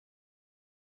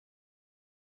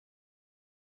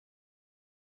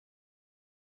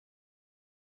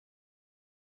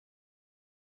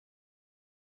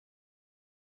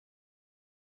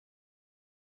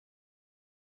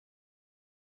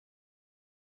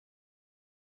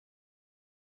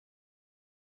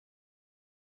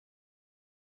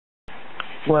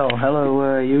Well, hello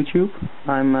YouTube.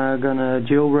 I'm gonna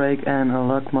jailbreak and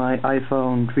unlock my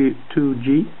iPhone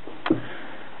 2G.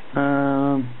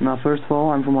 Now first of all,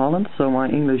 I'm from Holland, so my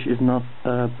English is not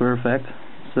perfect,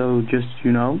 so just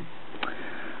you know.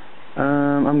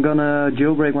 I'm gonna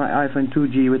jailbreak my iPhone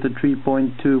 2G with the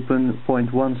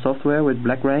 3.2.1 software with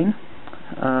Black Rain.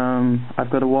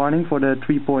 I've got a warning for the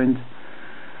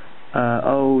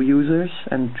 3.0 users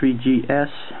and 3GS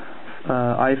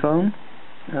iPhone.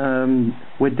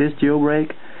 With this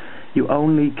jailbreak you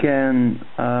only can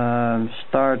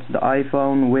start the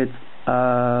iPhone with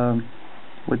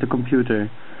the computer.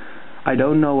 I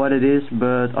don't know what it is,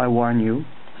 but I warn you.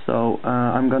 So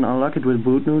I'm gonna unlock it with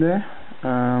Bootneuter.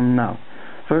 Now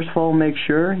first of all, make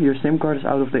sure your SIM card is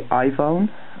out of the iPhone.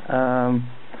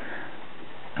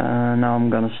 Now I'm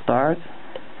gonna start.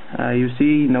 You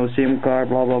see, no SIM card,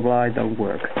 blah blah blah, it don't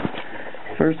work.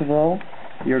 First of all,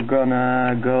 you're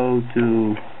gonna go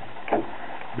to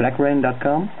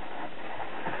blackrain.com.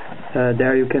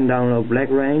 There you can download Black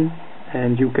Rain,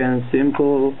 and you can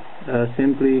simply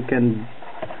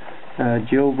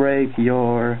jailbreak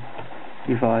your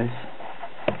device.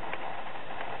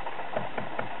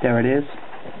 There it is,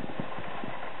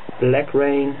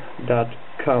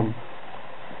 blackrain.com.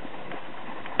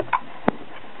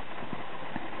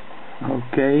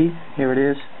 Okay, here it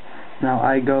is. Now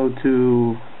I go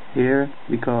to here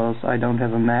because I don't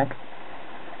have a Mac.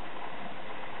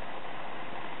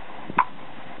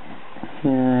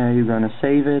 You're gonna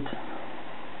save it.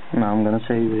 Now I'm gonna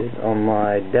save it on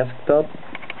my desktop.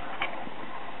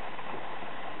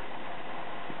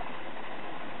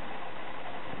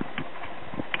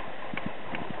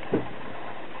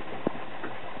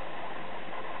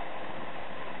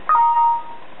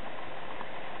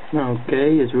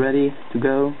 Okay, it's ready to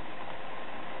go.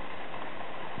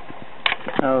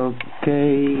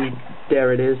 Okay,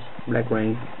 there it is, Black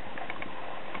Rain.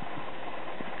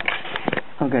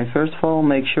 Okay, first of all,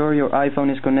 make sure your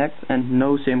iPhone is connected and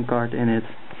no SIM card in it.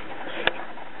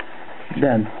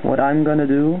 Then, what I'm gonna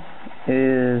do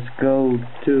is go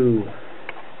to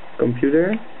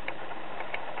computer,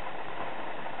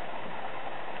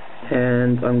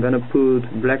 and I'm gonna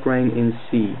put Black Rain in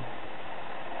C.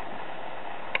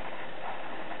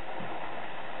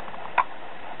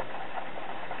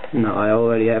 Now I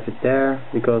already have it there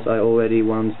because I already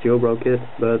once jailbroke it,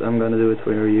 but I'm gonna do it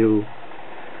for you.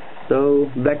 So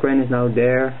Black Rain is now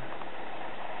there.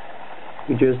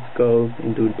 You just go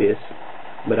and do this,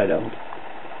 but I don't.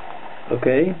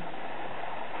 Okay,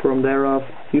 from there off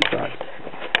you start.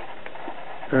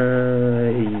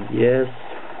 Yes.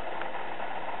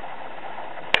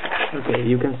 Okay,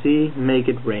 you can see make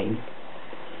it rain.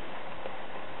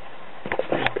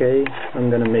 Okay, I'm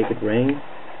gonna make it rain.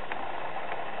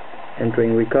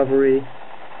 Entering recovery.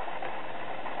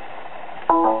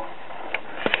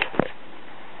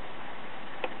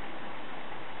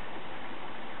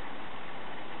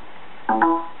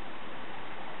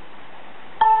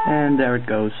 And there it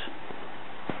goes.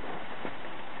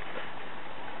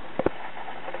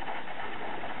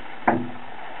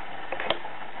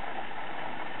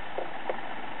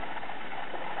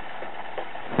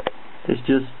 It's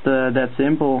just that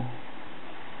simple.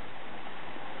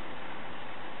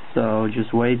 So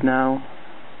just wait now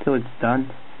till it's done.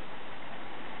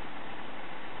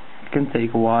 It can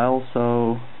take a while,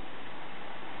 so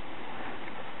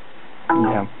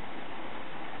yeah.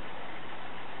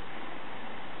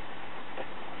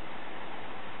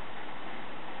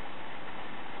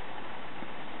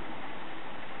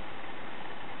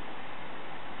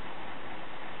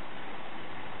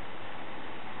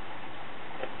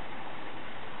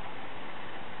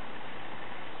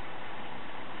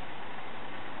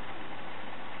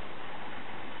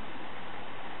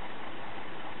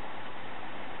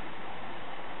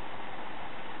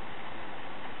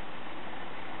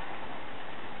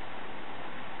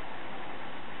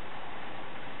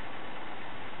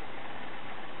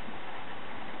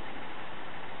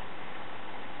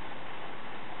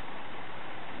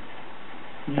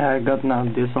 Yeah, I got now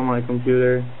this on my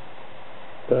computer,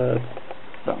 but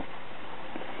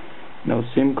no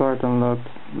SIM card unlocked,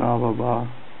 blah blah blah.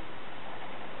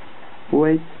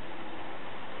 Wait.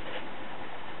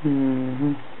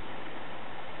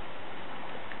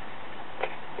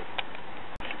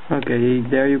 Okay,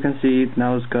 there you can see it.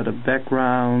 Now it's got a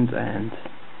background and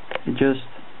it just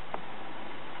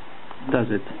does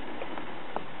it.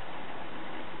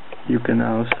 You can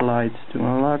now slide to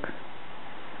unlock.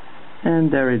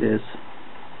 And there it is.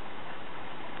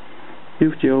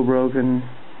 You've jailbroken,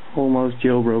 almost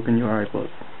jailbroken your iPod.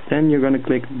 Then you're gonna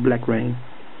click Black Rain.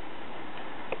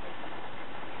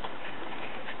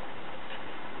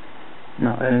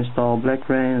 Now install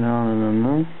BlackRain.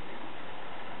 No.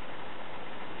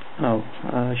 Oh,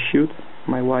 shoot,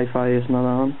 my Wi-Fi is not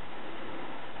on.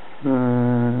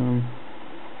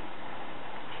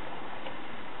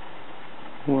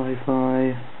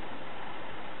 Wi-Fi.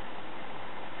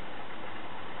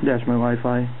 There's my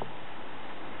Wi-Fi.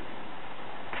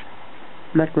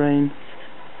 BlackRain.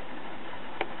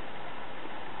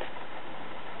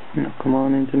 No, come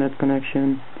on, internet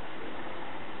connection.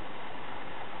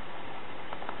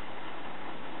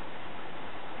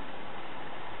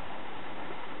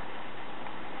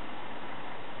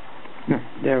 No,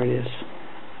 there it is.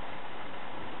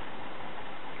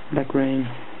 BlackRain.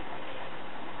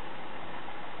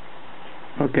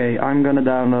 Okay, I'm gonna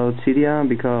download Cydia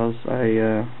because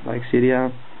I like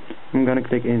Cydia. I'm gonna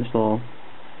click install.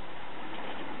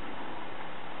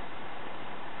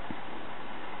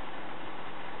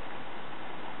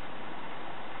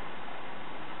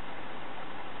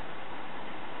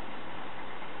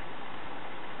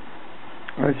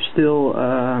 I've still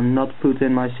not put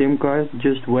in my SIM card,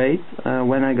 just wait.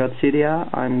 When I got Cydia,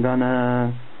 I'm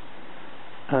gonna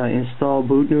install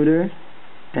Bootneuter,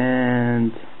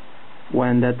 and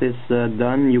when that is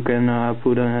done, you can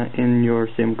put in your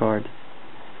SIM card.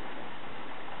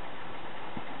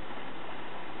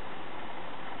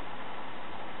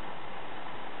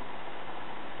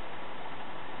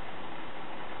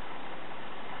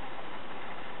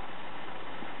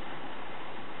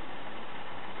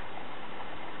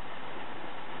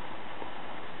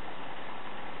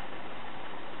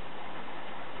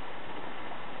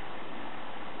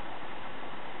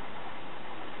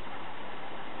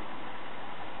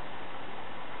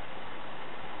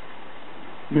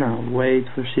 Now wait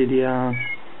for Cydia.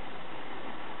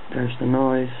 There's the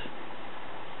noise.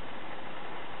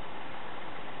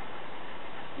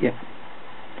 Yeah.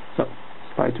 So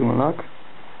try to unlock.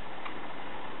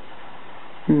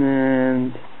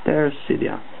 And there's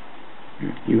Cydia.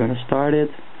 You're gonna start it,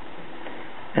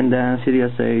 and then Cydia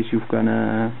says you're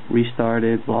gonna restart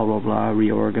it, blah blah blah,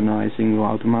 reorganizing, will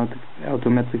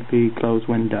automatically close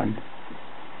when done.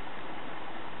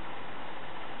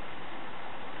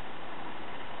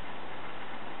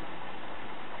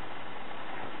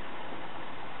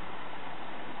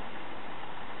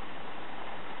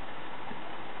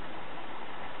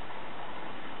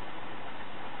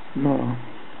 No.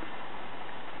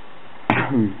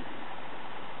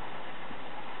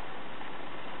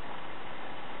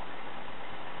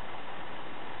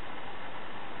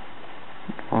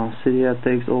 Oh, Cydia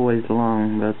takes always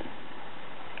long, but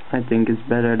I think it's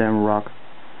better than rock.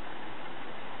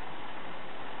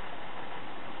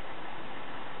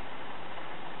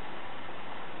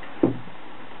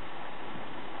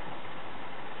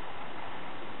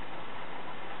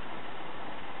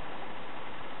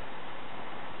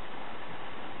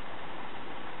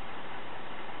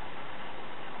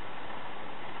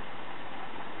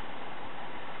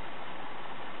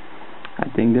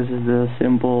 I think this is the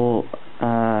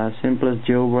simplest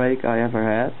jailbreak I ever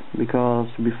had, because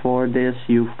before this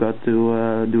you've got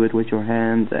to do it with your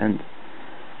hand, and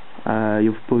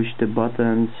you've pushed the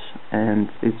buttons, and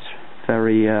it's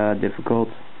very difficult.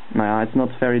 Nah, it's not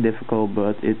very difficult,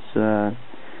 but it's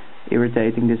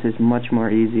irritating. This is much more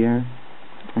easier,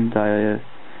 and I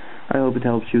hope it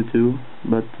helps you too.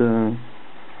 But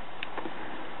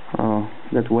oh,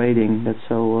 that waiting, that's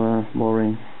so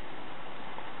boring.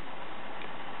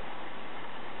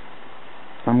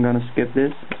 I'm gonna skip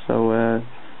this, so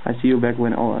I see you back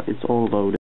when it's all loaded.